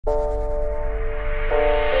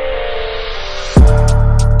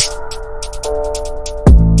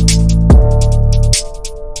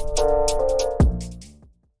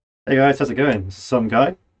Hey guys, how's it going? This is some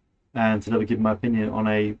guy, and today I'll be giving my opinion on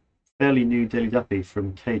a fairly new daily Duppy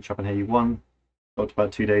from K-Trap and Headie One. Got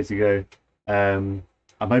about 2 days ago. I'm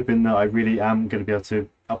hoping that I really am going to be able to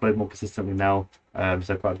upload more consistently now.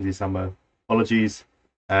 So quite a busy summer. Apologies,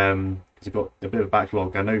 because I've got a bit of a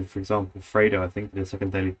backlog. I know, for example, Fredo, I think did a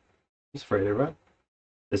second daily. It's Fredo, right?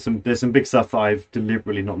 There's some big stuff that I've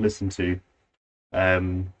deliberately not listened to,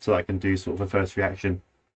 so that I can do sort of a first reaction.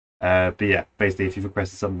 But yeah, basically, if you've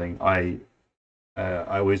requested something, I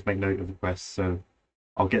always make note of requests, so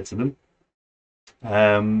I'll get to them.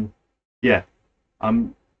 Yeah,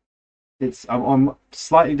 I'm I'm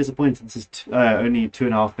slightly disappointed. This is only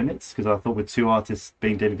 2.5 minutes because I thought with two artists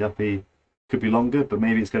being Daily Duppy could be longer, but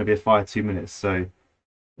maybe it's going to be a fire 2 minutes. So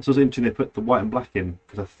it's also interesting they put the white and black in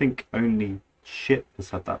because I think only Ship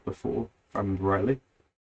has had that before, if I remember rightly.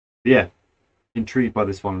 But yeah, intrigued by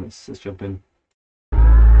this one. Let's jump in.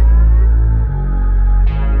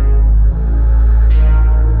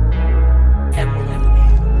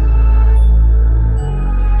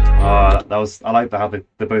 I like that how they're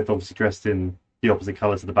both obviously dressed in the opposite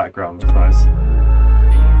colours of the background. That's nice.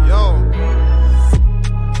 Yo,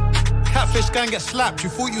 catfish gang get slapped. You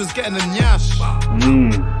thought you was getting a nyash.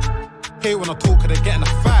 Hate when I talk, cause they're getting the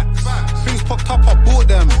facts. Things popped up, I bought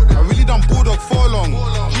them. I really done bulldog for long.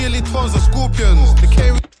 GLE 12s are scorpions. The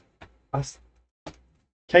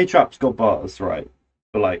K-Trap's got bars, right?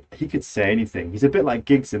 But like, he could say anything. He's a bit like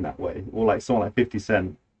Giggs in that way, or like someone like 50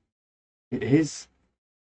 Cent. His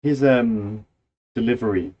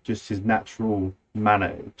delivery, just his natural manner,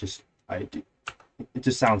 it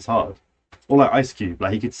just sounds hard. Or like Ice Cube,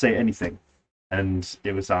 like he could say anything and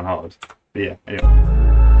it would sound hard. But yeah, anyway.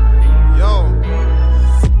 Yo,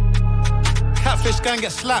 catfish gang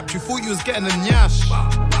get slapped. You thought you was getting a nyash.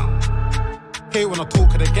 Hate when I talk,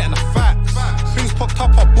 cause they're getting the facts. Things popped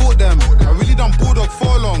up, I bought them. I really done bulldog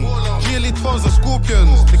for long. GLE 12s are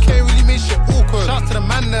scorpions. The K really made shit awkward. Shout to the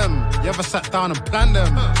man them. You ever sat down and planned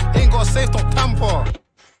them? Ain't got a safe, don't tamper.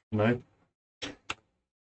 No.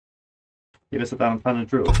 You ever sat down and planned a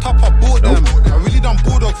drill? Popped up, I bought them. I really done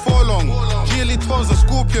bulldog for long. GLE 12s are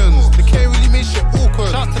scorpions. The K really made shit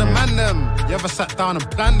awkward. Shout to the man them. You ever sat down and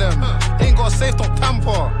planned them? Ain't got a safe, don't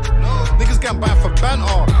tamper. Niggas getting banned for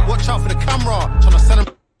banter. Watch out for the camera. Tryna send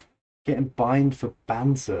them. Getting bined for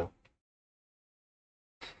banter.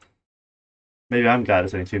 Maybe I'm glad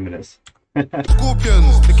it's only 2 minutes.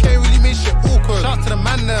 Scorpions, the K really made shit awkward. Shout to the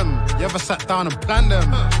man them. You ever sat down and planned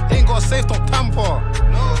them? Ain't got a safe, don't tamper.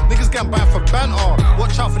 Niggas getting banned for banter.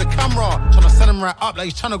 Watch out for the camera. Tryna send him right up like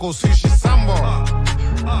he's tryna go sushi samba.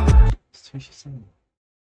 Sushi samba.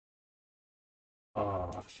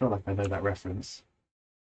 Oh, I feel like I know that reference.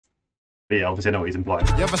 But yeah, obviously I know what he's implying.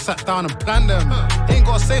 You ever sat down and planned them? Ain't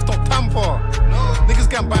got a safe, don't tamper. Niggas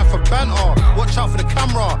getting banned for banter. Watch out for the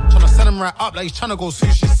camera. Tryna send him right up like he's tryna go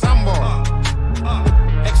sushi samba.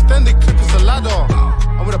 Extended clip is a ladder.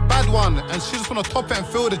 I'm with a bad one, and she just wanna top it and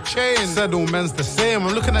feel the chain. Said all men's the same.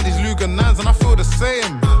 I'm looking at these Luger 9s and I feel the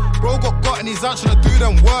same. Bro got and he's out trying to do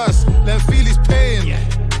them worse. Let him feel his pain.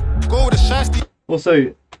 Go with the shasty.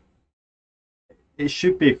 Also, it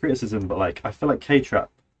should be a criticism, but like I feel like K-Trap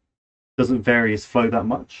doesn't vary his flow that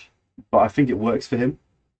much, but I think it works for him.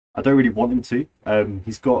 I don't really want him to.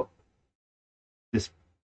 He's got this.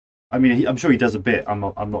 I mean, I'm sure he does a bit. I'm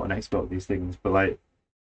not an expert at these things, but like,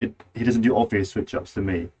 he doesn't do obvious switch ups to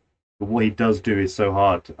me. But what he does do is so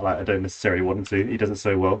hard. Like, I don't necessarily want him to. He does it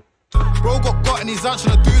so well. Bro got and he's out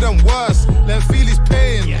trying to do them worse. Let him feel his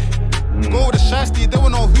pain. Go with the shasty. They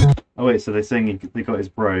don't know who. Oh wait, so they're saying they got his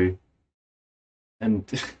bro, and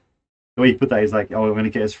the way he put that is like, oh, I'm going to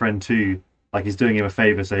get his friend too. Like he's doing him a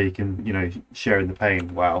favor so he can, you know, share in the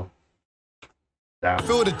pain. Wow. Damn.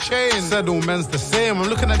 Feel the chain. Said all men's the same. I'm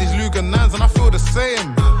looking at these Luger 9s and I feel the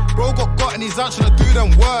same. Bro got and he's out trying to do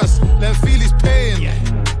them worse. Let him feel his pain.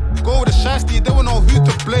 Go with the shasty. They don't know who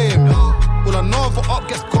to blame. All I know if an up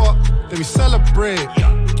gets caught, then we celebrate.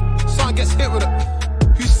 Someone gets hit with it.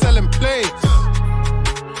 Who's selling plates?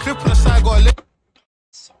 Clip on the side got a lip.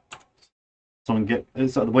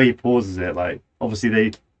 It's like the way he pauses it, like obviously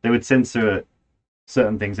they would censor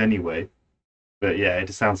certain things anyway, but yeah, it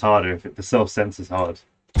just sounds harder if the self-censor's hard.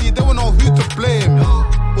 They don't know who to blame.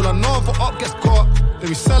 All I know if an up gets caught, then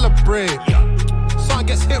we celebrate. Someone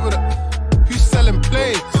gets hit with it. Who's selling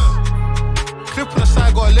plates? Clip on the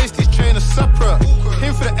side got a lace, these trainers separate.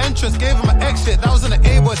 Came for the entrance, gave him an exit. That was in the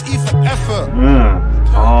A, but it's E for effort.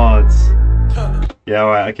 Hard. Yeah,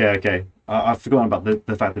 alright, okay. I've forgotten about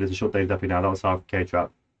the fact that it's a short Daily Duppy now. That was hard for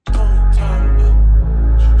K-Trap.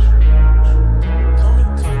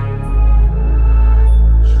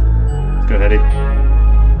 Let's go, Headie.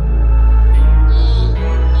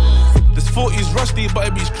 40's rusty, but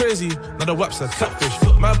it beats crazy. Now the WAP's a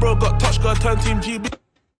catfish. My bro got touch, got turn team GB.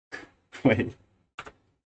 Wait.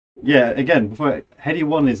 Yeah, again, Headie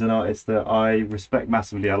One is an artist that I respect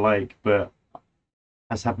massively, I like, but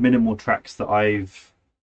has had minimal tracks that I've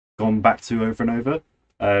gone back to over and over.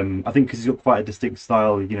 I think because he's got quite a distinct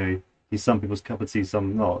style, you know, he's some people's cup of tea,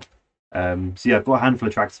 some not. So yeah, I've got a handful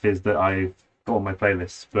of tracks of his that I've got on my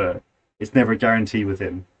playlist, but it's never a guarantee with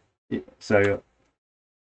him.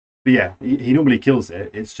 But yeah, he normally kills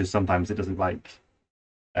it. It's just sometimes it doesn't like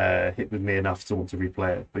hit with me enough to want to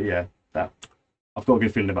replay it. But yeah, that I've got a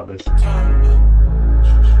good feeling about this.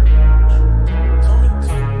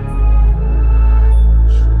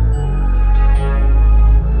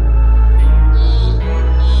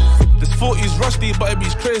 This 40's rusty, but it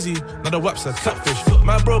beats crazy. Now the WAP's a catfish.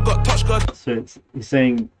 My bro got touch, got. So he's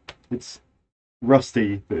saying it's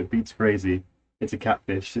rusty, but it beats crazy. It's a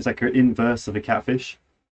catfish. It's like an inverse of a catfish.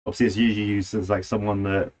 Obviously, it's usually used as like someone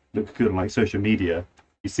that looks good on like social media.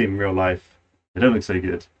 You see them in real life, they don't look so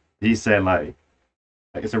good. He's saying like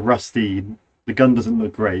it's a rusty. The gun doesn't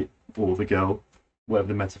look great, or the girl, whatever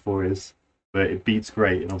the metaphor is, but it beats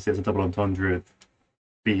great. And obviously, it's a double entendre of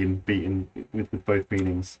beaten with both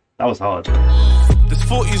meanings. That was hard. This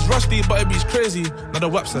 40's rusty, but it beats crazy. Now the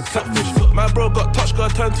WAP's a catfish. My bro got touch,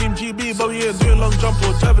 got turn team GB, but we ain't doing long jump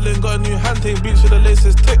or traveling. Got a new hand thing, beats with the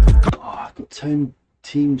laces tick. Oh, I got turn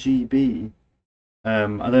team GB. I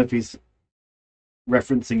don't know if he's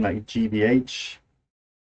referencing like GBH,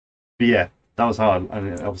 but yeah, that was hard.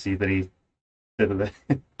 And obviously, then he said that.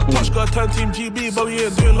 Touch got turn team GB, but we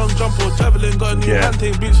ain't doing long jump or traveling. Got a new hand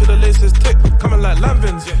thing, beats with the laces tick. Coming like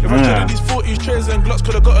lambins. If I traded these 40s trays and Glocks,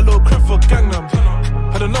 could've got a little crib for Gangnam.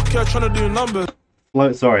 Had a Nokia trying to do numbers.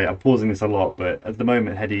 Sorry, I'm pausing this a lot, but at the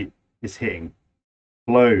moment, Headie is hitting.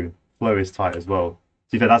 Flow is tight as well. To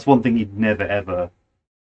be fair, that's one thing he'd never ever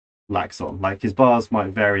lacks on. Like his bars might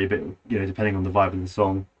vary a bit, you know, depending on the vibe of the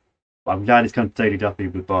song. But I'm glad he's come to Daily Duppy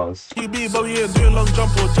with bars. GB, but we ain't doing long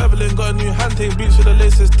jump or traveling. Got a new hand thing, beats with the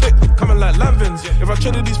laces tick. Coming like lambins. If I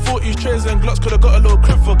traded these 40s trays and Glocks, could've got a little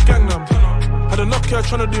crib for Gangnam. Had a Nokia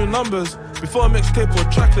trying to do numbers. Before a mixtape or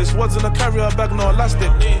tracklist, words in a carrier bag, no elastic.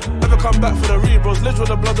 Never come back for the rebros. Lidge with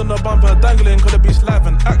the blood on the bumper, dangling. Could've been live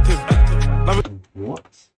and active. What?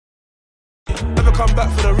 Never come back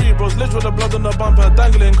for the rebros. Lidge with the blood on the bumper,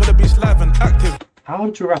 dangling. Could've been live and active. How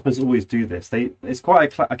do rappers always do this? It's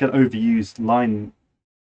quite like an overused line.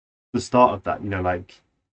 The start of that, you know, like,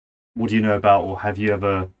 what do you know about, or have you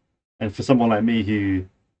ever? And for someone like me who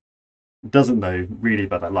doesn't know really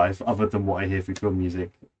about that life, other than what I hear through film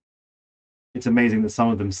music, it's amazing that some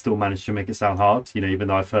of them still manage to make it sound hard. You know, even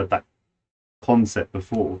though I've heard that concept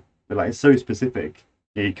before, but like it's so specific.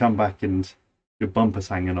 Yeah, you come back and your bumper's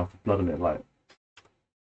hanging off with blood on it, like.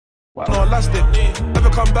 Wow. No elastic. Never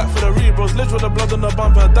come back for the rebros. Lidge with the blood on the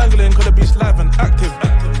bumper, dangling. Could've been live and active.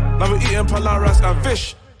 Now we're eating palaras and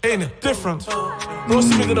fish. Ain't it different? Bro,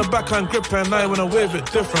 see me to the backhand grip and now when I wave it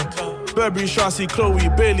different. Burberry, Shasty, Chloe,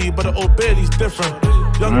 Bailey, but the old Bailey's different.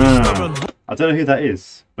 Young stubborn. I don't know who that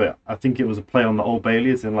is, but I think it was a play on the Old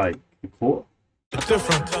Bailey, as in like the court.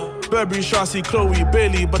 Different. Burberry, Shasty, Chloe,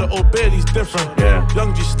 Bailey, but the old Bailey's different. Yeah.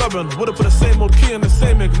 Young G stubborn, would've put the same old key in the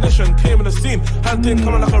same ignition. Came in the scene, hand thing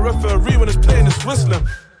coming like a referee when it's playing, it's whistling.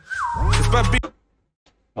 It's bad beat.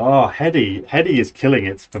 Oh, Headie is killing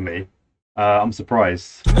it for me. I'm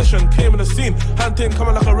surprised. Came in the scene, hand thing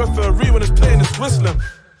coming like a referee when it's playing, it's whistling.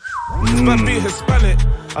 This man be Hispanic.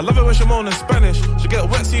 I love it when she moan in Spanish. She get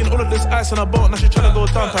wet seeing all of this ice on her boat. Now she tryna go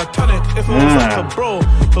down Titanic. If it was like a bro,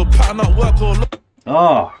 he'll pattern up work or look.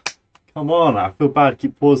 Oh, come on. I feel bad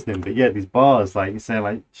keep pausing him. But yeah, these bars, like you're saying,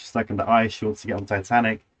 like she's stuck in the ice. She wants to get on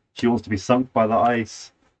Titanic. She wants to be sunk by the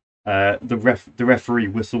ice. The referee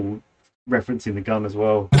whistle referencing the gun as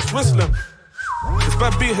well. It's whistling. This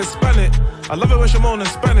bad be Hispanic. I love it when she moan in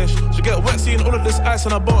Spanish. She get wet seeing all of this ice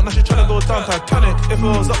on her boat. Now she tryna go down Titanic. If it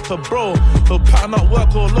was up to bro, he'll pattern up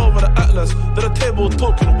work all over the Atlas. To the table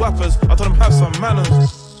talking whappers. I told him have some manners.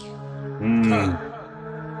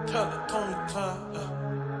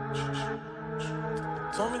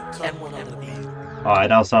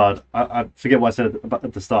 Alright, outside. I forget what I said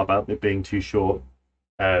at the start about it being too short.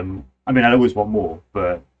 I mean, I'd always want more,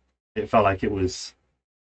 but it felt like it was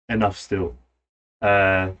enough still.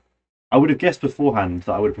 I would have guessed beforehand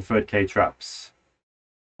that I would have preferred K-Traps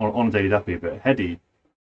on Daily Duppy, but Headie,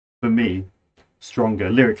 for me, stronger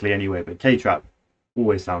lyrically anyway. But K-Trap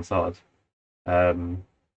always sounds hard.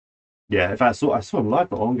 Yeah, in fact, I saw him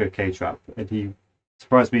live not long ago, K-Trap, and he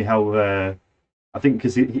surprised me how I think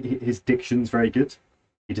because his diction's very good.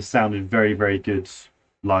 He just sounded very, very good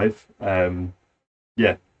live.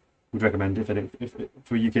 Yeah, would recommend if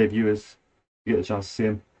for UK viewers. get the chance to see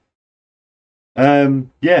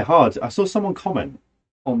him. Yeah, hard. I saw someone comment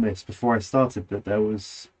on this before I started that there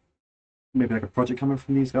was maybe like a project coming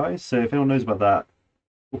from these guys. So if anyone knows about that,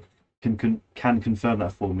 or can confirm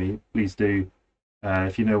that for me, please do.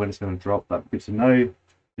 If you know when it's going to drop, that'd be good to know.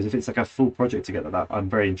 Because if it's like a full project together, that I'm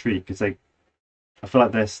very intrigued because I feel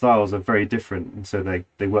like their styles are very different, and so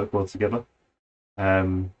they work well together.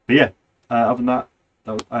 But yeah, other than that,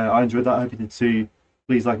 I enjoyed that. I hope you did too.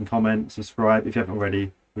 Please like and comment, subscribe if you haven't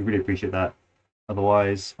already. We really appreciate that.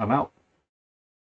 Otherwise, I'm out.